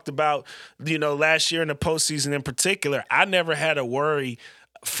I talked about, last year in the postseason in particular, I never had a worry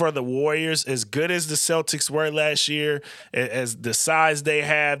for the Warriors, as good as the Celtics were last year, as the size they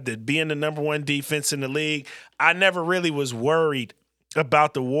have, that being the number 1 defense in the league, I never really was worried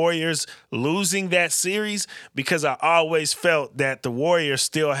about the Warriors losing that series because I always felt that the Warriors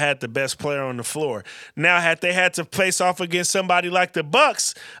still had the best player on the floor. Now, had they had to face off against somebody like the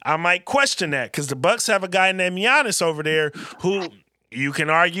Bucks, I might question that because the Bucks have a guy named Giannis over there who you can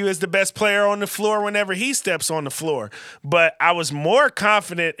argue is the best player on the floor whenever he steps on the floor. But I was more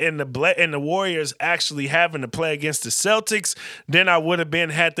confident in the Warriors actually having to play against the Celtics than I would have been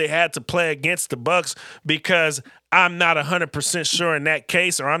had they had to play against the Bucks because I'm not 100% sure in that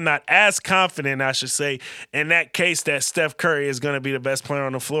case, or I'm not as confident, I should say, in that case that Steph Curry is going to be the best player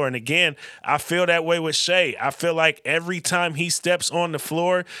on the floor. And again, I feel that way with Shea. I feel like every time he steps on the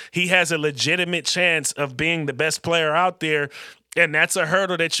floor, he has a legitimate chance of being the best player out there. And that's a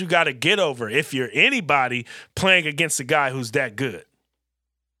hurdle that you got to get over if you're anybody playing against a guy who's that good.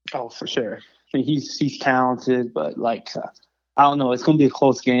 Oh, for sure. I mean, he's talented, but I don't know. It's going to be a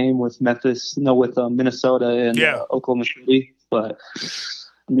close game with Minnesota and Oklahoma City. But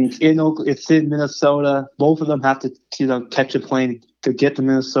I mean, it's in Minnesota. Both of them have to catch a plane to get to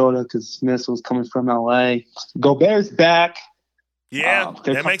Minnesota because Minnesota's coming from LA. Gobert's back. Yeah,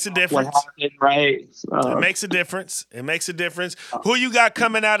 that makes a difference. What happened, right? It makes a difference. It makes a difference. Who you got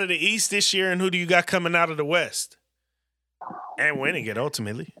coming out of the East this year, and who do you got coming out of the West? And winning it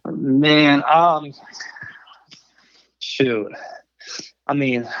ultimately. Man, shoot. I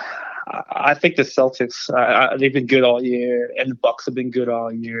mean, I think the Celtics they've been good all year, and the Bucks have been good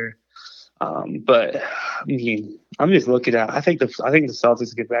all year. But I mean, I'm just looking at. I think the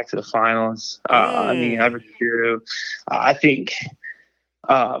Celtics get back to the finals. I mean, I really do. I think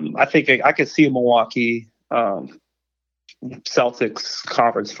I could see a Milwaukee Celtics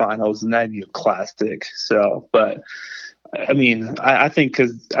conference finals, and that'd be a classic. So, but I mean, I think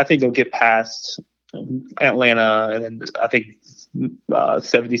they'll get past Atlanta, and then I think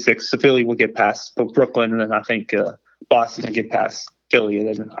 76. Philly will get past Brooklyn, and then I think Boston will get past Philly,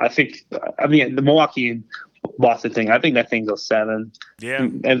 and then I mean the Milwaukee and Boston thing. I think that thing goes 7. Yeah.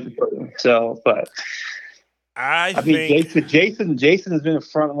 And so, but I mean, Jason has been a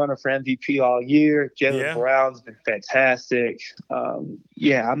front runner for MVP all year. Jaylen Brown's been fantastic. I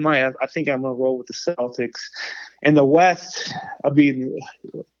think I'm gonna roll with the Celtics. In the West, I mean,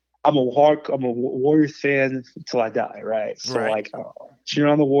 I'm a Warriors fan until I die, right? So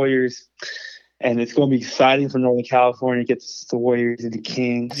cheering on the Warriors. And it's going to be exciting for Northern California to get the Warriors and the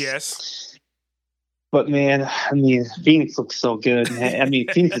Kings. Yes. But, man, I mean, Phoenix looks so good. Man. I mean,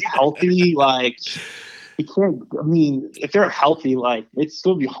 Phoenix is healthy. If they're healthy, it's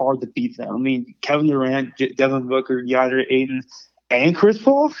going to be hard to beat them. I mean, Kevin Durant, Devin Booker, DeAndre Ayton, and Chris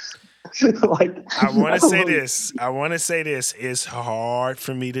Paul. I want to say this. It's hard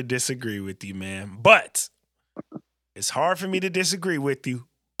for me to disagree with you, man. But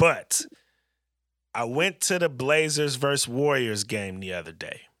I went to the Blazers versus Warriors game the other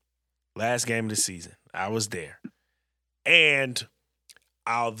day. Last game of the season. I was there. And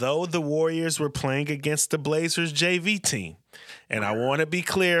although the Warriors were playing against the Blazers JV team, and I want to be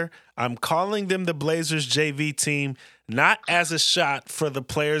clear, I'm calling them the Blazers JV team, not as a shot for the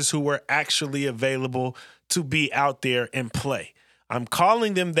players who were actually available to be out there and play. I'm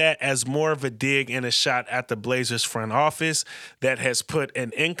calling them that as more of a dig and a shot at the Blazers front office that has put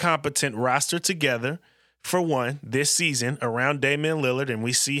an incompetent roster together, for one, this season around Damian Lillard, and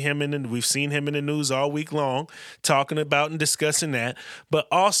we've seen him in the news all week long talking about and discussing that. But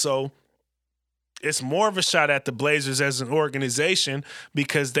also, it's more of a shot at the Blazers as an organization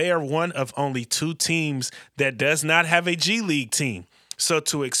because they are one of only 2 teams that does not have a G League team. So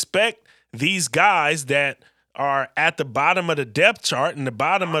to expect these guys that are at the bottom of the depth chart and the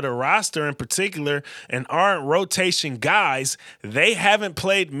bottom of the roster in particular and aren't rotation guys, they haven't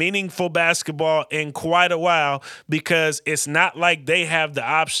played meaningful basketball in quite a while because it's not like they have the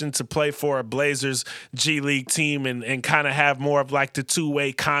option to play for a Blazers G League team and kind of have more of like the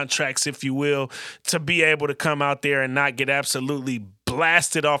two-way contracts, if you will, to be able to come out there and not get absolutely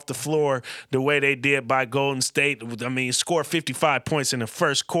blasted off the floor the way they did by Golden State. I mean, score 55 points in the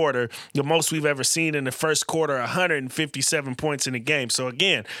first quarter, the most we've ever seen in the first quarter, 157 points in a game. So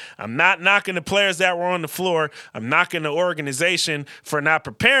again, I'm not knocking the players that were on the floor. I'm knocking the organization for not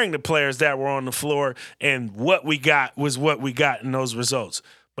preparing the players that were on the floor, and what we got was what we got in those results.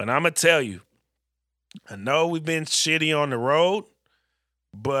 But I'm going to tell you, I know we've been shitty on the road,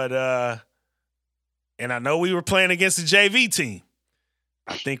 but and I know we were playing against the JV team.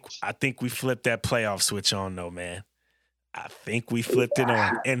 I think we flipped that playoff switch on though, man. I think we flipped it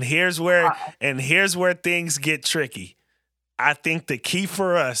on. And here's where things get tricky. I think the key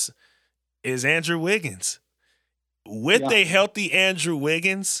for us is Andrew Wiggins. With a healthy Andrew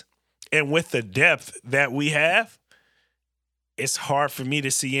Wiggins and with the depth that we have, it's hard for me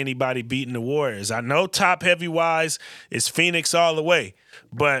to see anybody beating the Warriors. I know top heavy wise is Phoenix all the way,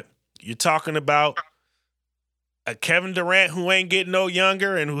 but you're talking about a Kevin Durant who ain't getting no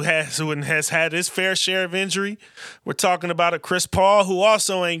younger and who has had his fair share of injury. We're talking about a Chris Paul who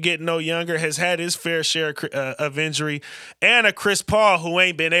also ain't getting no younger, has had his fair share of injury, and a Chris Paul who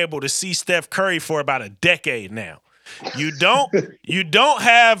ain't been able to see Steph Curry for about a decade now. You don't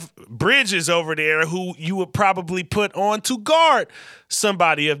have Bridges over there who you would probably put on to guard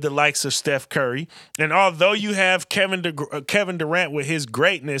somebody of the likes of Steph Curry. And although you have Kevin Durant with his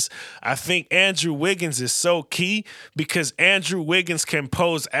greatness, I think Andrew Wiggins is so key because Andrew Wiggins can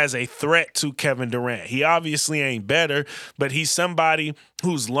pose as a threat to Kevin Durant. He obviously ain't better, but he's somebody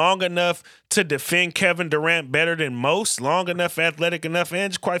who's long enough to defend Kevin Durant better than most, long enough, athletic enough,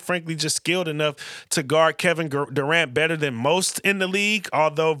 and quite frankly just skilled enough to guard Kevin Durant better than most in the league,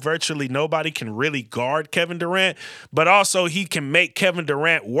 although virtually nobody can really guard Kevin Durant. But also he can make Kevin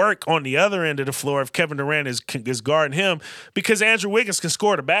Durant work on the other end of the floor if Kevin Durant is guarding him, because Andrew Wiggins can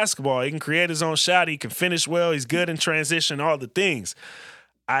score the basketball. He can create his own shot. He can finish well. He's good in transition, all the things.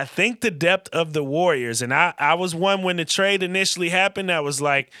 I think the depth of the Warriors, and I was one when the trade initially happened, I was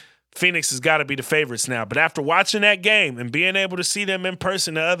like, Phoenix has got to be the favorites now. But after watching that game and being able to see them in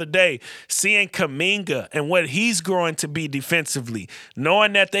person the other day, seeing Kuminga and what he's growing to be defensively,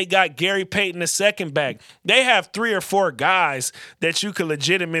 knowing that they got Gary Payton the second back, they have 3 or 4 guys that you could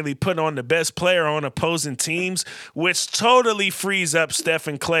legitimately put on the best player on opposing teams, which totally frees up Steph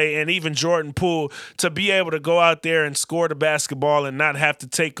and Clay and even Jordan Poole to be able to go out there and score the basketball and not have to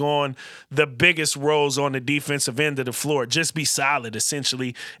take on the biggest roles on the defensive end of the floor. Just be solid,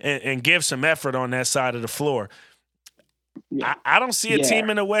 essentially, and give some effort on that side of the floor. Yeah. I don't see a team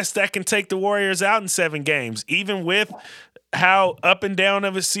in the West that can take the Warriors out in 7 games, even with how up and down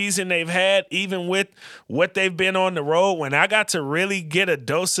of a season they've had, even with what they've been on the road. When I got to really get a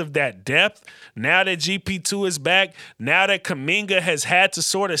dose of that depth, now that GP2 is back, now that Kuminga has had to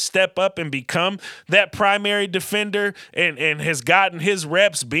sort of step up and become that primary defender and has gotten his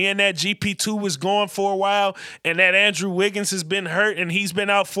reps, being that GP2 was gone for a while and that Andrew Wiggins has been hurt and he's been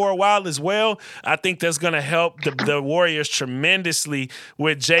out for a while as well, I think that's going to help the Warriors tremendously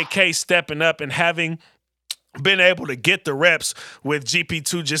with JK stepping up and having been able to get the reps with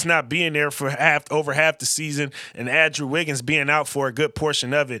GP2 just not being there for over half the season and Andrew Wiggins being out for a good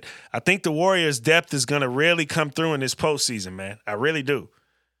portion of it. I think the Warriors' depth is going to really come through in this postseason, man. I really do.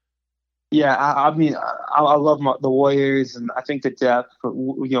 Yeah, I mean, I love the Warriors, and I think the depth.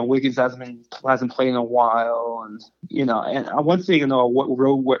 Wiggins hasn't played in a while, and and one thing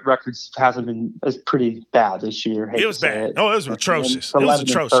road records hasn't been is pretty bad this year. It was bad. Oh, it was atrocious. It was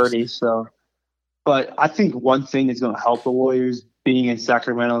atrocious. 30, so. But I think one thing is going to help the Warriors being in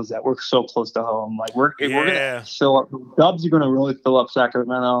Sacramento is that we're so close to home. Like we're going to fill up. Dubs are going to really fill up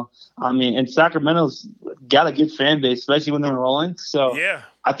Sacramento. I mean, and Sacramento's got a good fan base, especially when they're rolling. So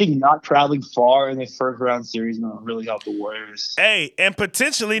I think not traveling far in the first round series will really help the Warriors. Hey, and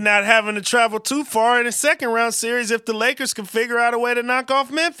potentially not having to travel too far in the second round series if the Lakers can figure out a way to knock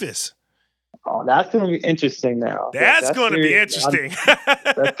off Memphis. Oh, that's going to be interesting now. That's going to be interesting.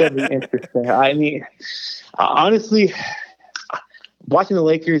 That's going to be interesting. I mean, honestly, watching the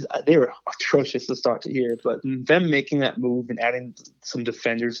Lakers, they were atrocious to start the year, but them making that move and adding some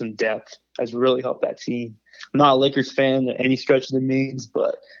defenders and depth has really helped that team. I'm not a Lakers fan at any stretch of the means,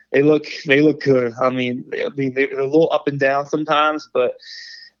 but they look good. I mean, they're a little up and down sometimes, but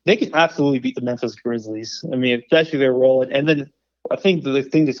they can absolutely beat the Memphis Grizzlies. I mean, especially they're rolling. And then I think the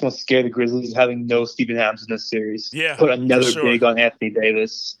thing that's going to scare the Grizzlies is having no Steven Adams in this series. Yeah, put another big on Anthony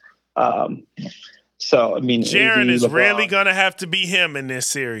Davis. So, I mean, Jaren is really going to have to be him in this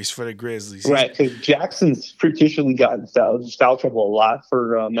series for the Grizzlies. Right, because Jackson's traditionally gotten foul trouble a lot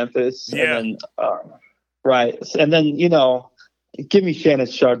for Memphis. Yeah. And then, right. And then, give me Shannon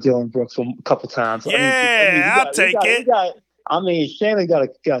Sharp, Dylan Brooks a couple times. Yeah, I'll take it. Shannon got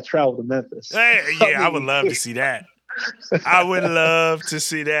to travel to Memphis. Hey, I would love to see that. I would love to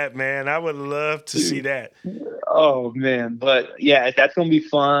see that, man. I would love to see that. Oh, man. But, yeah, that's going to be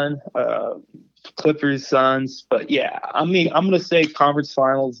fun. Clippers, Suns. But, yeah, I mean, I'm going to say conference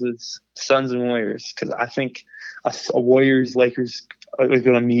finals is Suns and Warriors because I think a Warriors-Lakers is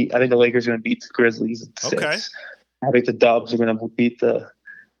going to meet. I think the Lakers are going to beat the Grizzlies at 6. Okay. I think the Dubs are going to beat the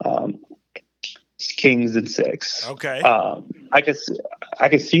Kings in 6. Okay. I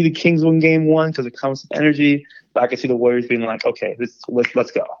can see the Kings win game 1 because it comes with energy, but I can see the Warriors being like, okay,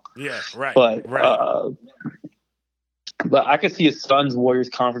 let's go. Yeah, right. But but I could see a Suns Warriors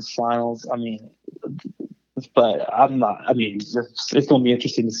conference finals. I mean, but I'm not. I mean, it's going to be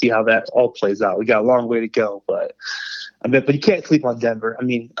interesting to see how that all plays out. We got a long way to go, but you can't sleep on Denver. I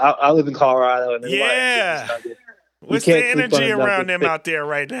mean, I live in Colorado, and what's the energy around them out there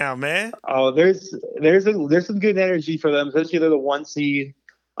right now, man? Oh, there's some good energy for them, especially they're the 1 seed.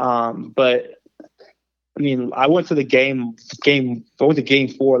 But I mean, I went to game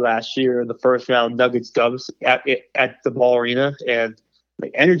 4 last year, the first round Nuggets Dubs at the Ball Arena, and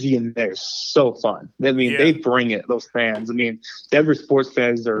the energy in there is so fun. I mean, they bring it. Those fans. I mean, Denver sports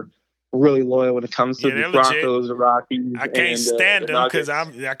fans are really loyal when it comes to the Broncos, the Rockies. I can't stand them because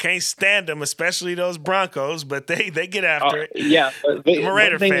I can't stand them, especially those Broncos. But they get after it. Yeah, I'm a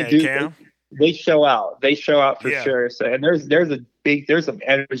Raider fan, Cam. They show out. They show out for sure. So, and there's some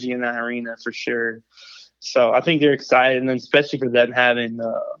energy in that arena for sure. So I think they're excited, and then especially for them having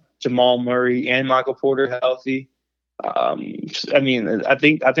Jamal Murray and Michael Porter healthy. I mean, I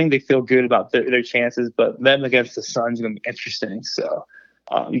think they feel good about their chances, but them against the Suns is going to be interesting. So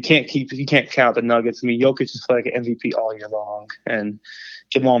you can't count the Nuggets. I mean, Jokic is like an MVP all year long, and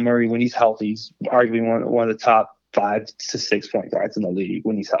Jamal Murray, when he's healthy, he's arguably one of the top 5 to 6 point guards in the league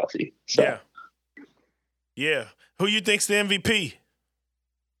when he's healthy. So. Yeah. Who you think's the MVP?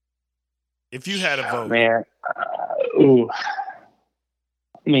 If you had a vote, man.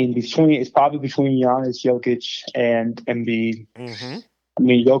 I mean, it's probably between Giannis, Jokic, and Embiid. Mm-hmm. I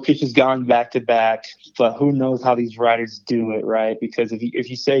mean, Jokic has gone back to back, but who knows how these riders do it, right? Because if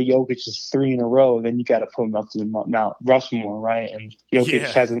you say Jokic is 3 in a row, then you got to put him up to the Mount Rushmore, right? And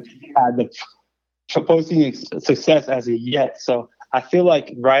Jokic hasn't had the postseason success as of yet. So I feel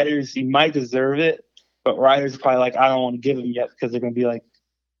like riders, he might deserve it, but riders are probably like, I don't want to give him yet because they're going to be like,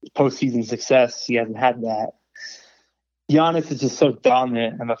 postseason success. He hasn't had that. Giannis is just so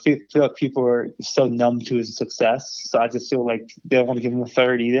dominant, and I feel like people are so numb to his success. So I just feel like they don't want to give him a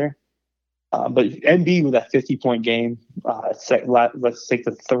third either. But Embiid with that 50-point game, let's take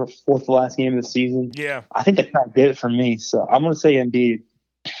the fourth to last game of the season. Yeah, I think that kind of did it for me. So I'm going to say Embiid.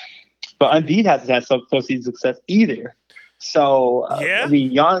 But Embiid hasn't had some postseason success either. So I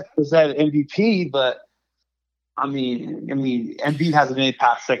mean, Giannis has had MVP, but I mean, Embiid hasn't made it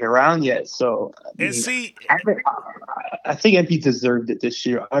past second round yet. So, I think Embiid deserved it this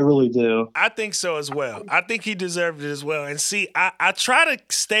year. I really do. I think so as well. I think he deserved it as well. And see, I try to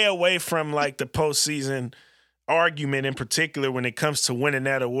stay away from like the postseason argument in particular when it comes to winning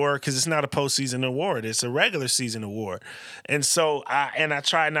that award because it's not a postseason award. It's a regular season award. And so I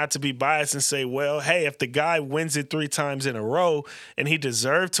try not to be biased and say, well, hey, if the guy wins it 3 times in a row and he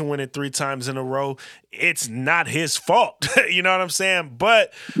deserved to win it 3 times in a row, it's not his fault. You know what I'm saying?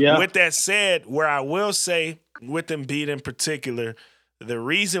 But with that said, where I will say with Embiid in particular, the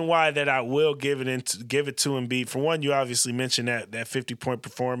reason why that I will give it to Embiid, for one, you obviously mentioned that 50-point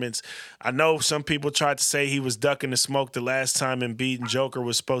performance. I know some people tried to say he was ducking the smoke the last time Embiid and Joker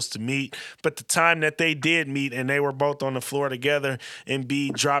was supposed to meet, but the time that they did meet and they were both on the floor together,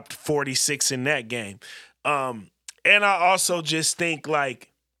 Embiid dropped 46 in that game. And I also just think like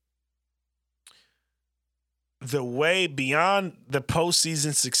the way beyond the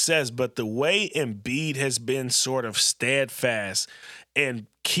postseason success, but the way Embiid has been sort of steadfast in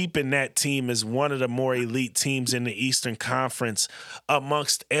keeping that team as one of the more elite teams in the Eastern Conference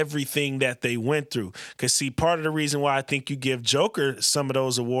amongst everything that they went through. Because, see, part of the reason why I think you give Joker some of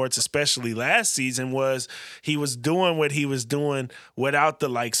those awards, especially last season, was he was doing what he was doing without the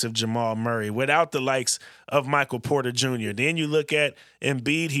likes of Jamal Murray, without the likes of Michael Porter Jr. Then you look at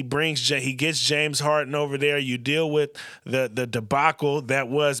Embiid, he gets James Harden over there. You deal with the debacle that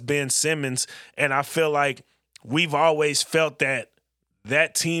was Ben Simmons, and I feel like we've always felt that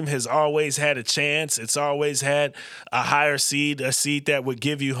team has always had a chance. It's always had a higher seed, a seed that would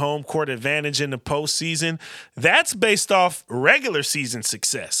give you home court advantage in the postseason. That's based off regular season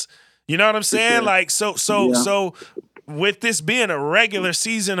success. You know what I'm saying? Sure. So with this being a regular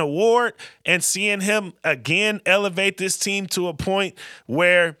season award and seeing him again elevate this team to a point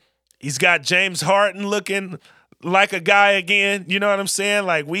where he's got James Harden looking like a guy again, you know what I'm saying?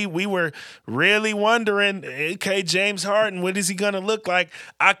 Like we were really wondering, okay, James Harden, what is he gonna look like?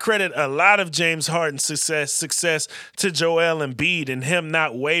 I credit a lot of James Harden's success to Joel Embiid and him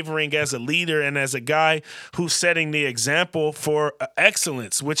not wavering as a leader and as a guy who's setting the example for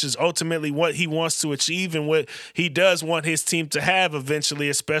excellence, which is ultimately what he wants to achieve and what he does want his team to have eventually,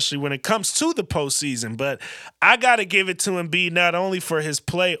 especially when it comes to the postseason. But I gotta give it to Embiid not only for his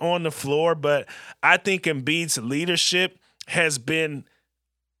play on the floor, but I think Embiid's leadership has been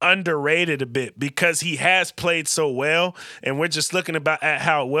underrated a bit because he has played so well, and we're just looking at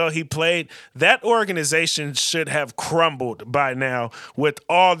how well he played. That organization should have crumbled by now with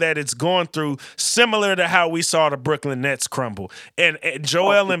all that it's gone through, similar to how we saw the Brooklyn Nets crumble. And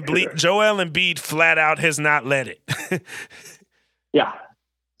Joel Embiid flat out has not let it. Yeah.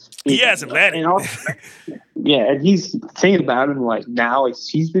 He hasn't let it. Yeah, and he's thinking about him like now.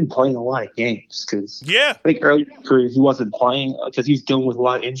 He's been playing a lot of games because I think early in his career he wasn't playing because he's dealing with a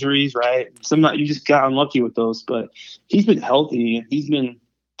lot of injuries, right? You just got unlucky with those, but he's been healthy and he's been,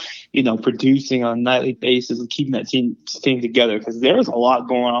 producing on a nightly basis and keeping that team together because there was a lot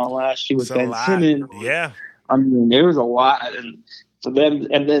going on last year with Ben Simmons. Yeah, I mean there was a lot, and for them,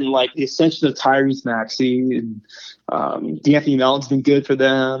 and then like the ascension of Tyrese Maxey and D'Anthony Melton's been good for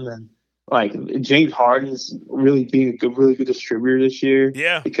them, and like James Harden's really being a really good distributor this year.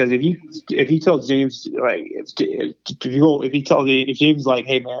 Yeah. Because if he tells James like if James like,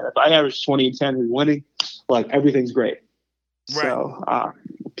 hey man, if I average 20 and 10 we're winning, like everything's great. Right. So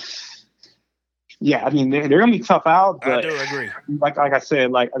yeah, I mean they're gonna be tough out. But I do agree. Like I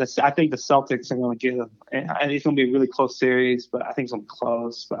said, I think the Celtics are gonna get them, and it's gonna be a really close series. But I think it's gonna be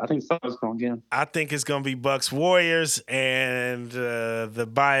close. But I think the Celtics gonna get them. I think it's gonna be Bucks Warriors, and the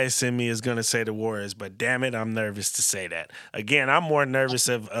bias in me is gonna say the Warriors. But damn it, I'm nervous to say that. Again, I'm more nervous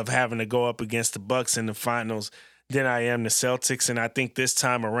of having to go up against the Bucks in the finals than I am the Celtics, and I think this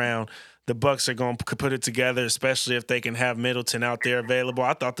time around, the Bucks are going to put it together, especially if they can have Middleton out there available.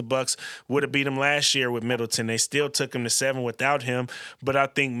 I thought the Bucks would have beat them last year with Middleton. They still took him to 7 without him, but I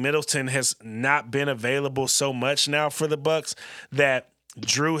think Middleton has not been available so much now for the Bucks that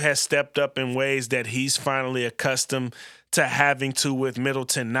Drew has stepped up in ways that he's finally accustomed to having to with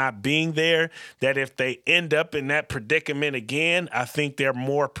Middleton not being there, that if they end up in that predicament again, I think they're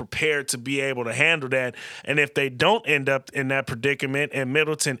more prepared to be able to handle that. And if they don't end up in that predicament and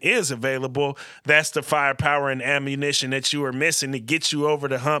Middleton is available, that's the firepower and ammunition that you were missing to get you over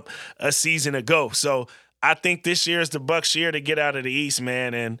the hump a season ago. So I think this year is the Bucks' year to get out of the East,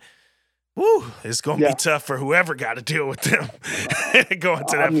 man. And woo, it's going to be tough for whoever got to deal with them going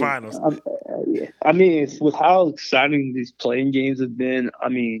to that finals. I mean, with how exciting these playing games have been, I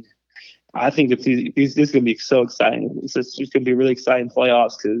mean, I think this is going to be so exciting. It's going to be really exciting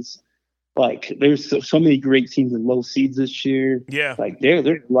playoffs because, like, there's so many great teams in low seeds this year. Yeah. Like, there's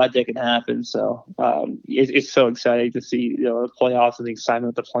a lot that can happen. So it's so exciting to see, the playoffs and the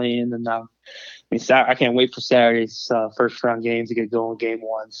excitement of the playing. And I can't wait for Saturday's first round games to get going game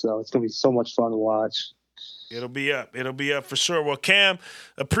 1. So it's going to be so much fun to watch. It'll be up. It'll be up for sure. Well, Cam,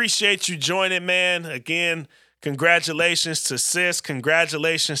 appreciate you joining, man. Again, congratulations to sis.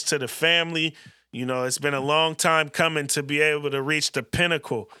 Congratulations to the family. It's been a long time coming to be able to reach the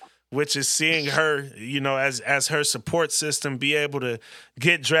pinnacle, which is seeing her, as her support system be able to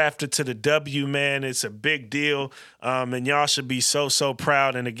get drafted to the W, man. It's a big deal, and y'all should be so, so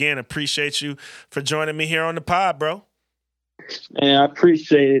proud. And, again, appreciate you for joining me here on the pod, bro. And I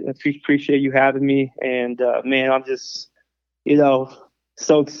appreciate it. I appreciate you having me. And, man, I'm just,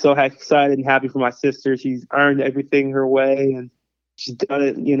 so excited and happy for my sister. She's earned everything her way, and she's done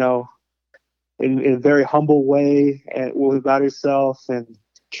it, in a very humble way and about herself, and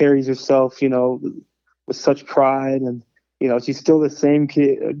carries herself, with such pride. And, you know, she's still the same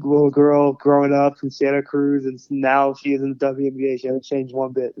kid, little girl growing up in Santa Cruz, and now she is in the WNBA. She hasn't changed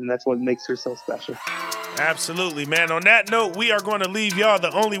one bit, and that's what makes her so special. Absolutely, man. On that note, we are going to leave y'all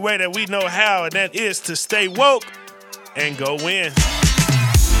the only way that we know how, and that is to stay woke and go win.